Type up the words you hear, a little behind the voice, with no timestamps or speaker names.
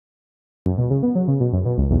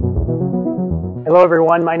Hello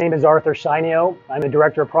everyone, my name is Arthur Sainio. I'm the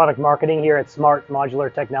Director of Product Marketing here at Smart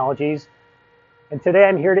Modular Technologies. And today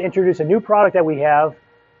I'm here to introduce a new product that we have.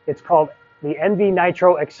 It's called the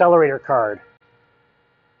nvNITRO Accelerator Card.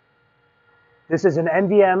 This is an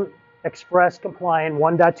NVM Express compliant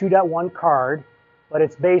 1.2.1 card, but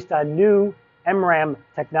it's based on new MRAM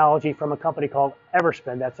technology from a company called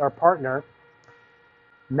Everspin. That's our partner.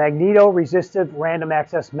 Magneto-resistive random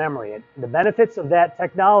access memory. And the benefits of that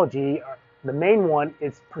technology are, the main one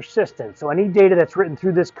is persistent. So any data that's written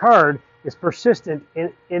through this card is persistent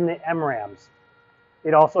in the MRAMs.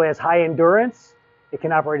 It also has high endurance. It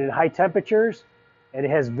can operate at high temperatures, and it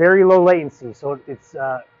has very low latency. So it's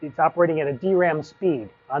operating at a DRAM speed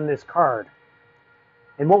on this card.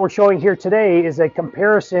 And what we're showing here today is a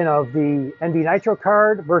comparison of the nvNITRO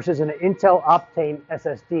card versus an Intel Optane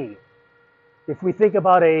SSD. If we think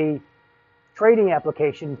about a trading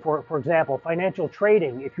application, for example, financial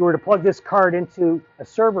trading, if you were to plug this card into a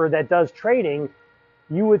server that does trading,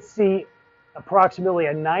 you would see approximately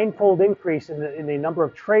a 9-fold increase in the number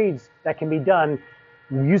of trades that can be done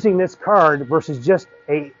using this card versus just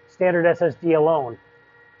a standard SSD alone.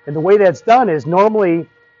 And the way that's done is normally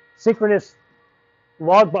synchronous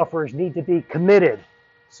log buffers need to be committed,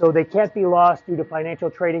 so they can't be lost due to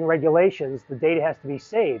financial trading regulations. The data has to be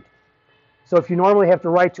saved. So if you normally have to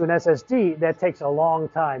write to an SSD, that takes a long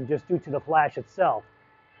time just due to the flash itself.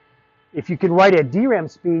 If you can write at DRAM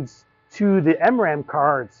speeds to the MRAM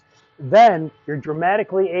cards, then you're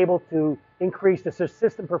dramatically able to increase the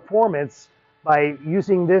system performance by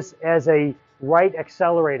using this as a write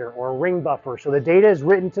accelerator or a ring buffer. So the data is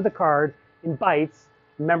written to the card in bytes,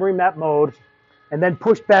 memory map mode, and then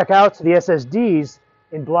pushed back out to the SSDs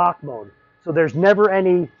in block mode. So there's never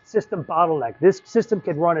any system bottleneck. This system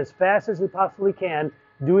can run as fast as it possibly can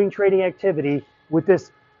doing trading activity with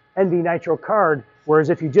this nvNITRO card, whereas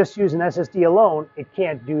if you just use an SSD alone, it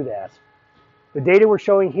can't do that. The data we're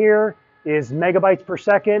showing here is megabytes per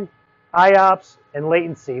second, IOPS, and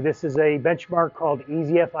latency. This is a benchmark called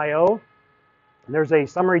EasyFIO. And there's a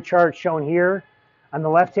summary chart shown here. On the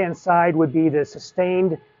left-hand side would be the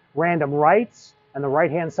sustained random writes, and the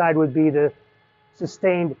right-hand side would be the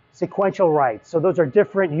sustained sequential writes. So those are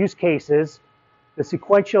different use cases. The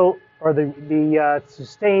sequential or the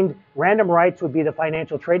sustained random writes would be the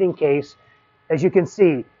financial trading case. As you can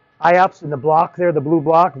see, IOPS in the block there, the blue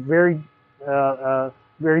block, very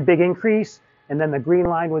big increase, and then the green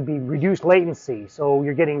line would be reduced latency. So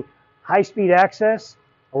you're getting high-speed access,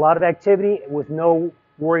 a lot of activity with no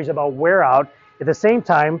worries about wear out. At the same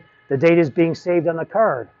time, the data is being saved on the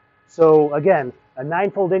card. So again, a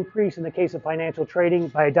 9-fold increase in the case of financial trading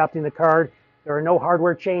by adopting the card. There are no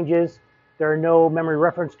hardware changes. There are no memory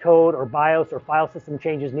reference code or BIOS or file system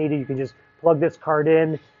changes needed. You can just plug this card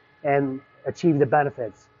in and achieve the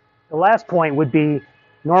benefits. The last point would be,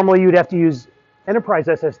 normally you'd have to use enterprise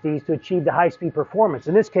SSDs to achieve the high-speed performance.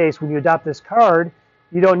 In this case, when you adopt this card,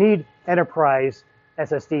 you don't need enterprise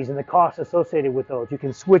SSDs and the costs associated with those. You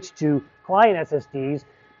can switch to client SSDs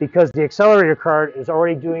because the accelerator card is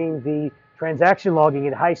already doing the transaction logging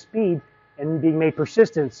at high speed and being made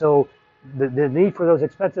persistent, so the need for those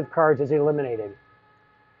expensive cards is eliminated.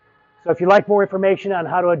 So if you'd like more information on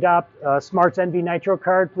how to adopt Smart's nvNITRO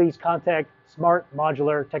card, please contact Smart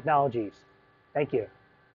Modular Technologies. Thank you.